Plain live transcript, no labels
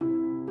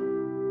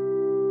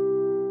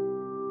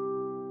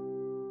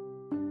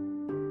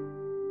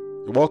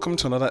Welcome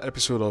to another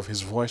episode of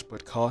His Voice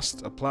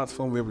Podcast, a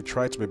platform where we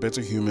try to be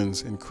better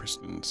humans and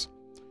Christians.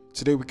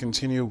 Today we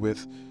continue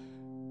with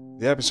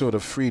the episode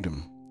of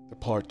Freedom, the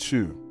part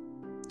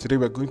 2. Today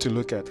we're going to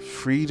look at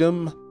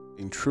freedom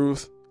in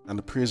truth and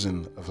the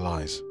prison of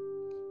lies.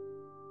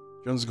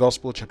 John's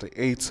Gospel chapter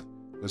 8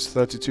 verse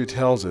 32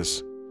 tells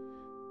us,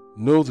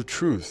 "Know the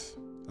truth,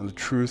 and the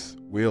truth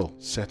will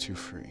set you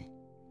free."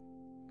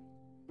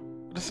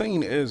 But the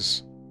thing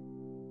is,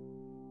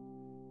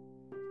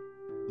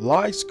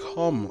 lies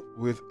come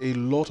with a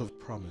lot of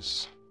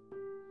promise.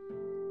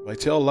 If I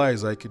tell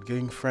lies, I could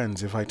gain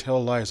friends. If I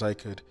tell lies, I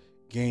could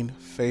gain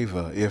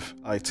favor. If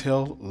I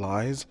tell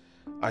lies,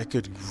 I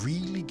could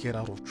really get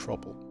out of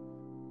trouble.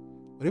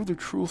 But if the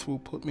truth will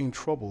put me in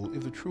trouble,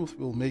 if the truth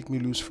will make me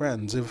lose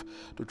friends, if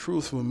the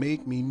truth will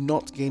make me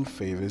not gain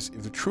favors,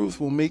 if the truth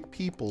will make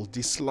people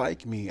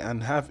dislike me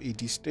and have a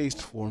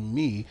distaste for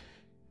me,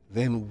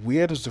 then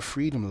where does the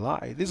freedom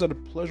lie? These are the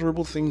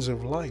pleasurable things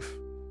of life.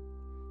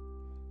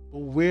 But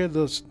where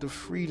does the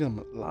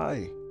freedom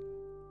lie?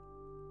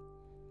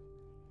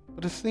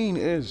 But the thing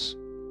is,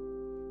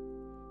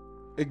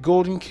 a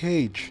golden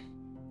cage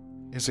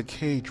is a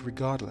cage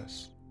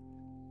regardless.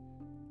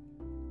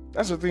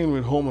 That's the thing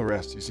with home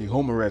arrest. You see,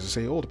 home arrest, you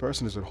say, oh, the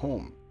person is at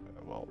home.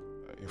 Well,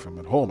 if I'm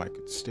at home, I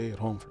could stay at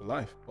home for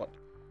life. But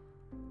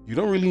you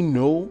don't really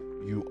know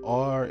you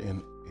are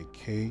in a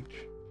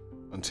cage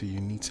until you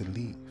need to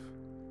leave.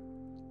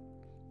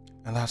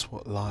 And that's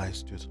what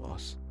lies do to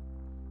us.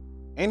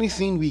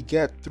 Anything we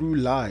get through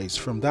lies,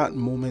 from that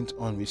moment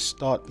on, we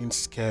start being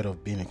scared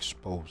of being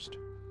exposed.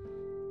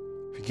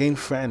 If you gain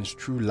friends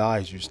through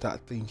lies, you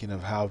start thinking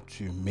of how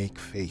to make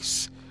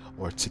face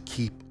or to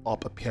keep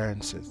up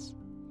appearances.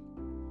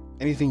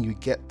 Anything you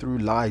get through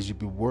lies, you'd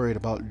be worried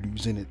about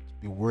losing it,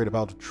 be worried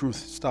about the truth,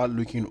 start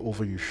looking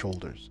over your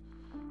shoulders,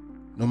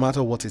 no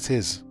matter what it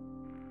is.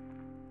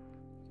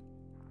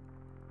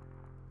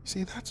 You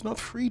see, that's not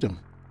freedom.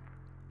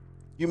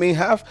 You may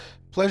have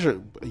pleasure,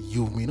 but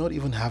you may not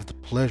even have the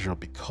pleasure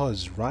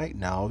because right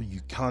now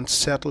you can't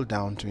settle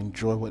down to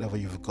enjoy whatever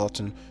you've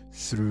gotten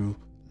through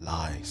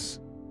lies.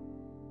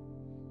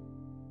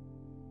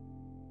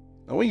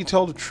 Now, when you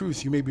tell the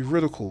truth, you may be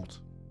ridiculed,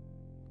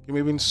 you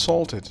may be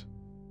insulted,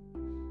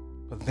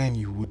 but then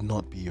you would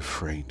not be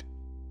afraid.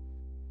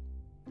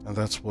 And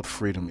that's what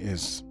freedom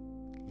is,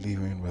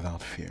 living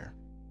without fear.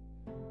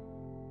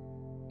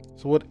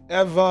 So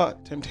whatever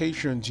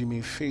temptations you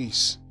may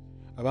face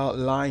about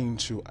lying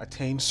to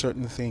attain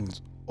certain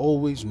things,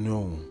 always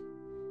know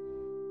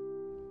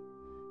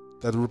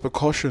that the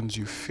repercussions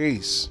you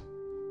face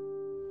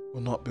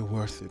will not be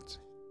worth it.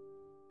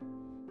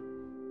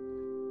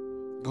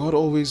 God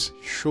always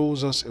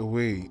shows us a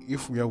way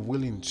if we are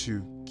willing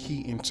to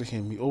key into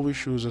Him. He always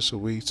shows us a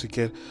way to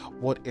get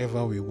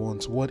whatever we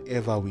want,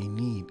 whatever we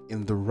need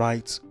in the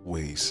right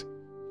ways.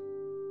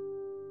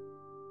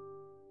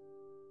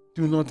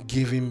 Do not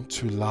give in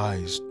to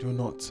lies.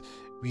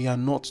 We are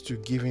not to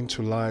give in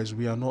to lies.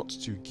 We are not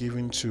to give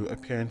in to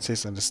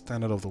appearances and the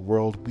standard of the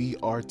world. We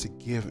are to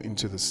give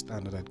into the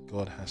standard that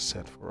God has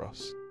set for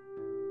us.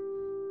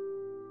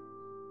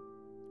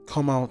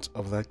 Come out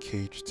of that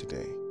cage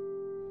today.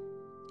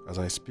 As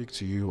I speak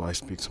to you, I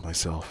speak to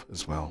myself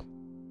as well.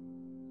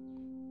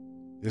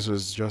 This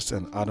was just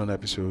an add-on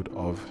episode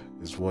of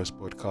His Voice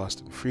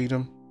Podcast and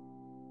Freedom.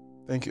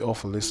 Thank you all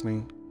for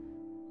listening.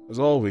 As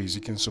always,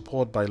 you can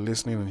support by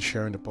listening and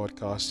sharing the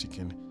podcast. You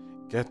can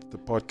get the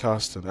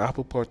podcast on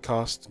Apple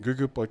Podcasts,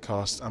 Google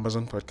Podcasts,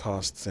 Amazon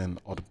Podcasts,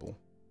 and Audible.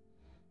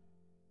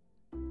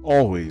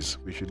 Always,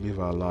 we should live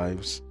our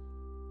lives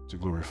to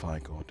glorify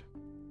God.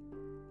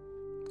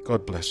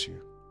 God bless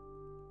you.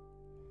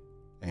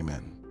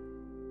 Amen.